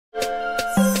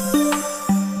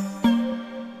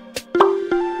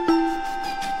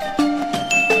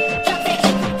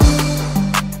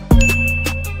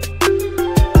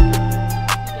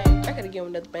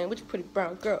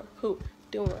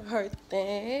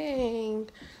thing.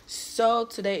 So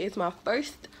today is my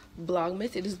first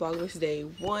vlogmas. It is vlogmas day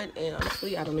 1, and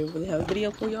honestly I don't even really have a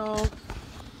video for y'all,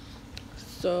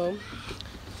 so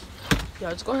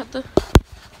y'all just gonna have to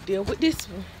deal with this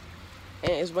one.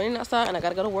 And it's raining outside and I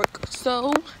gotta go to work,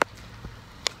 so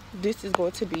this is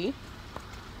going to be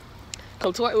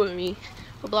come to work with me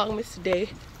for vlogmas day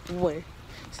 1.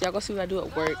 So y'all gonna see what I do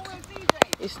at work.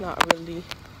 It's not really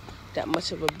that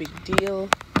much of a big deal,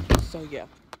 so yeah.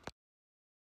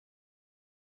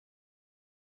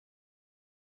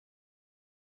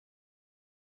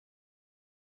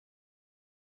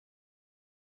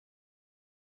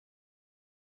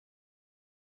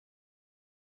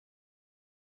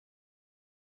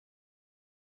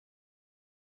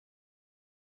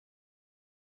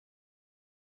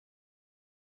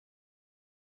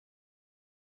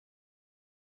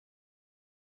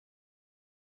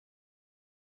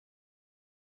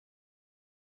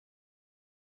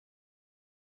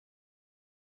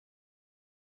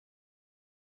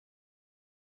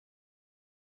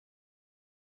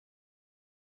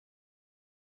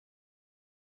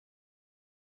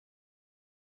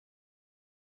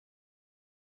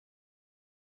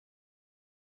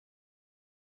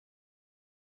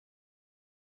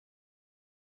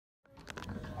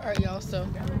 Alright y'all, so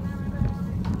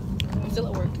I'm still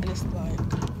at work and it's like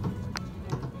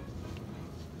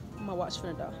my watch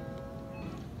finna die.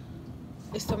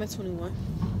 It's 7:21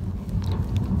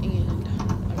 and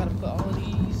I gotta put all of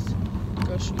these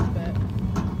groceries back.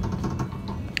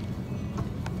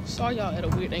 Saw y'all at a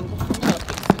weird angle. I gotta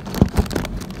fix it.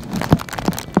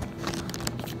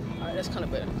 Alright, that's kinda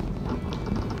better.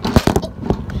 Oh.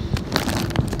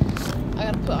 I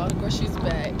gotta put all the groceries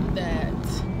back that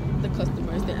the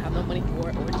customers didn't have no money for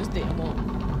or just didn't want.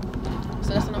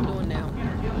 So that's what I'm doing now.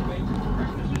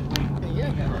 And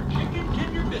yeah.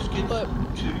 But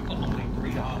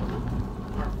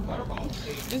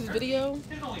this video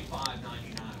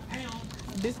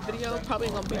probably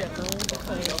ain't gonna be that long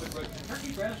because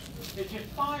it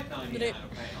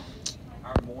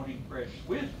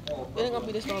ain't gonna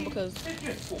be this long because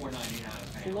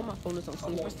one, my phone is on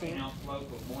 20%.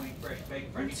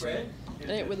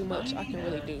 There ain't really much I can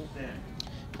really do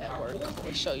at work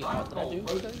or show you all that I do,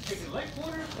 because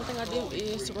one thing I do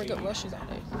is to ring up rushes all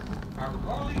day.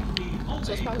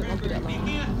 So it's probably gonna be that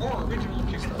long.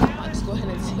 So I'll just go ahead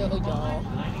and tell y'all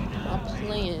my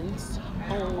plans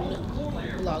on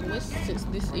vlogmas, since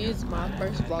this is my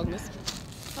first vlogmas.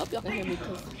 I hope y'all can hear me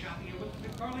because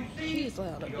he is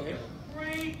loud up there.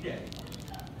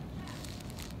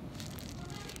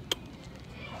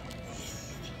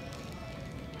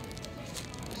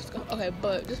 Okay,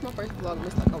 but this is my first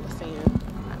vlogmas, like I was saying,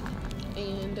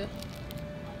 and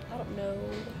I don't know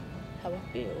how I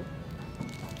feel.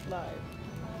 Like,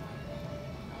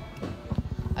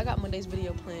 I got Monday's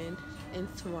video planned and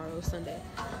tomorrow, Sunday,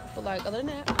 but like other than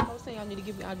that, I was saying y'all need to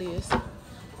give me ideas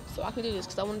so I can do this,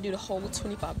 because I want to do the whole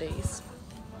 25 days.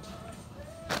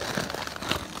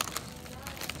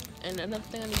 And another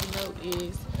thing I need to know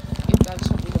is if y'all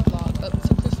just want me to vlog up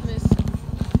to Christmas,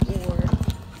 or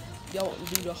y'all want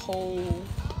to do the whole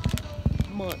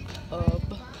month of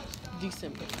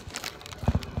December.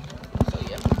 So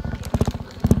yeah,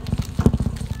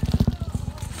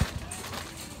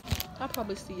 I'll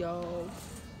probably see y'all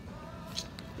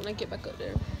when I get back up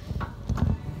there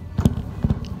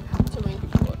to ring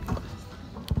people up.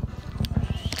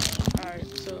 Alright,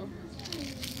 so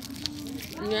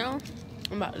now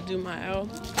I'm about to do my owl,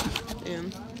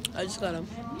 and I just gotta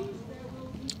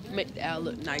make the owl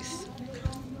look nice.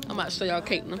 I'm about to show y'all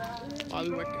Caitlin while we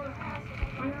working.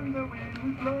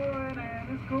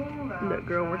 That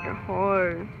girl working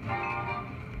hard.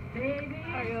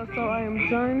 Alright y'all, so I am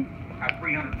done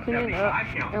cleaning up,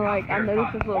 and like I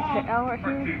noticed this little pet owl right here,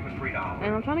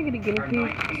 and I'm trying to get a guinea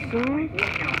pig soon.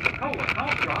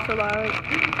 So like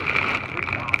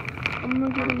I'm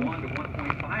gonna get him,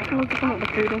 looking at the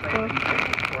food and stuff.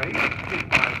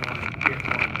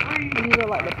 And these are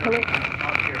like the pellets.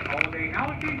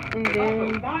 And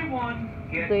then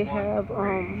they have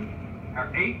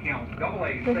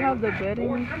the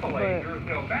bedding, but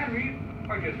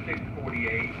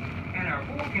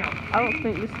I don't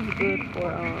think this is good for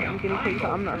guinea pigs, so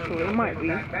I'm not sure. It might be.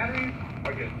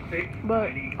 But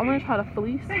I'm gonna try to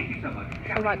fleece.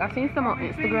 Cause like I seen some on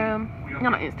Instagram. No,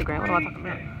 not Instagram, what am I talking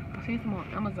about? I seen some on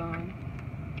Amazon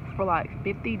for like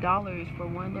 $50 for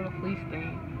one little fleece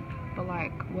thing. But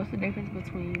like, what's the difference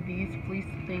between these fleece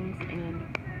things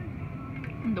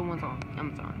and the ones on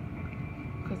Amazon?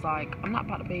 Cause like, I'm not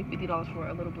about to pay $50 for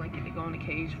a little blanket to go in a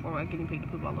cage for a guinea pig to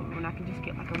poop all over, when I can just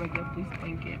get like a regular fleece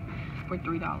blanket for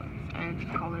 $3 and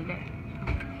just call it a day.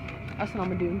 That's what I'm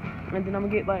gonna do. And then I'm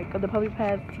gonna get like the puppy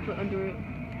pads to put under it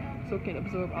so it can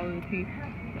absorb all of the pee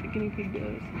that the guinea pig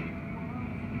does.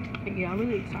 And yeah, I'm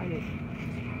really excited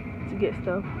to get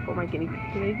stuff for my guinea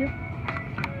pig.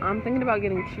 I'm thinking about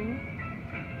getting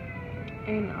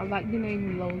 2. And I like the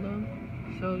name Lola.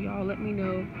 So y'all let me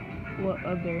know what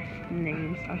other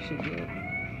names I should get.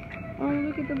 Oh,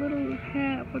 look at the little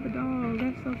hat for the dog.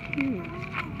 That's so cute.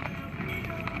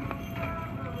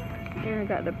 And I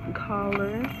got the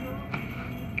collar.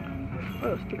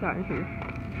 What else we got in here?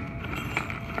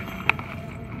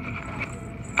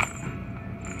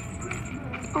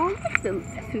 Oh,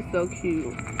 this is so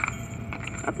cute.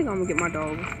 I think I'm gonna get my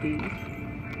dogs these.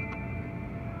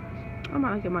 I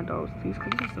might get my dogs these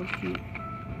because they're so cute.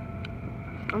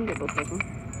 I'm gonna get both of them.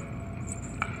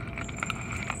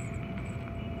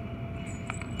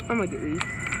 I'm gonna get these.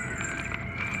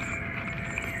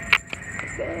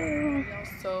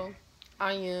 So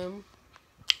I am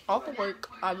off of work.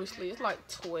 Obviously, it's like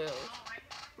 12.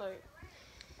 Like,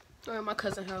 we're at my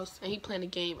cousin's house and he playing a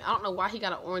game. I don't know why he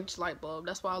got an orange light bulb.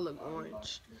 That's why I look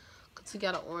orange. Cause he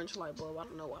got an orange light bulb. I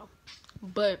don't know why.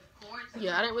 But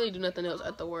yeah, I didn't really do nothing else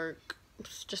at the work.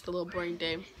 It's just a little boring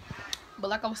day. But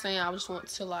like I was saying, I just want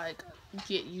to like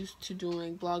get used to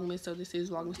doing Vlogmas. So this is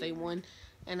Vlogmas Day 1.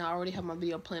 And I already have my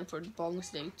video planned for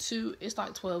Vlogmas Day 2. It's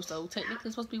like 12, so technically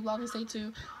it's supposed to be Vlogmas Day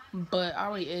 2. But I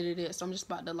already edited it, so I'm just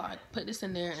about to like put this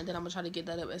in there. And then I'm going to try to get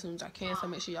that up as soon as I can. So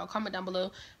make sure y'all comment down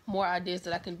below more ideas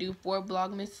that I can do for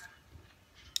Vlogmas.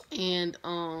 And,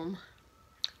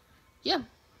 yeah.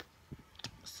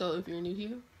 So if you're new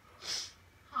here,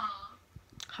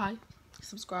 hi,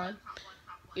 subscribe.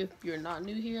 If you're not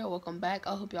new here, welcome back.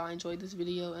 I hope y'all enjoyed this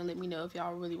video and let me know if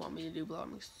y'all really want me to do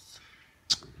Vlogmas.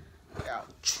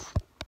 Ouch.